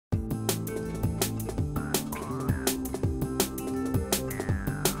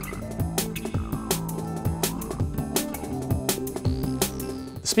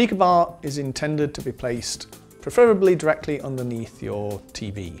speaker bar is intended to be placed preferably directly underneath your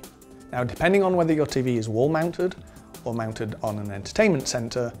TV. Now, depending on whether your TV is wall mounted or mounted on an entertainment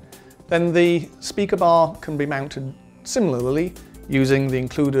center, then the speaker bar can be mounted similarly using the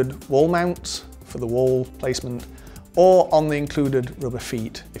included wall mounts for the wall placement, or on the included rubber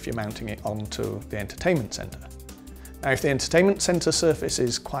feet if you're mounting it onto the entertainment center. Now, if the entertainment center surface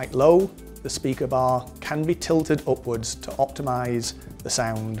is quite low, the speaker bar can be tilted upwards to optimize the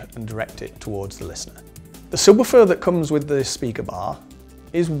sound and direct it towards the listener. The subwoofer that comes with the speaker bar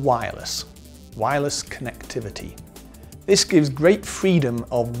is wireless connectivity. This gives great freedom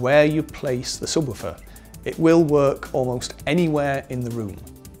of where you place the subwoofer. It will work almost anywhere in the room.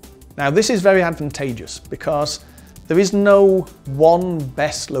 Now, this is very advantageous because there is no one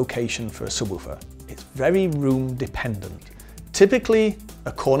best location for a subwoofer. It's very room dependent. Typically,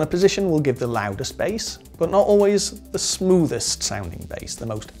 a corner position will give the loudest bass, but not always the smoothest sounding bass, the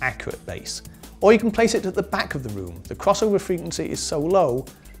most accurate bass. Or you can place it at the back of the room. The crossover frequency is so low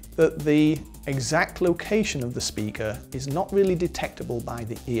that the exact location of the speaker is not really detectable by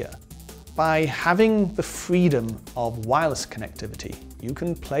the ear. By having the freedom of wireless connectivity, you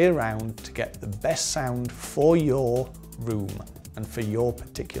can play around to get the best sound for your room and for your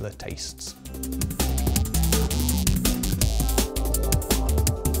particular tastes.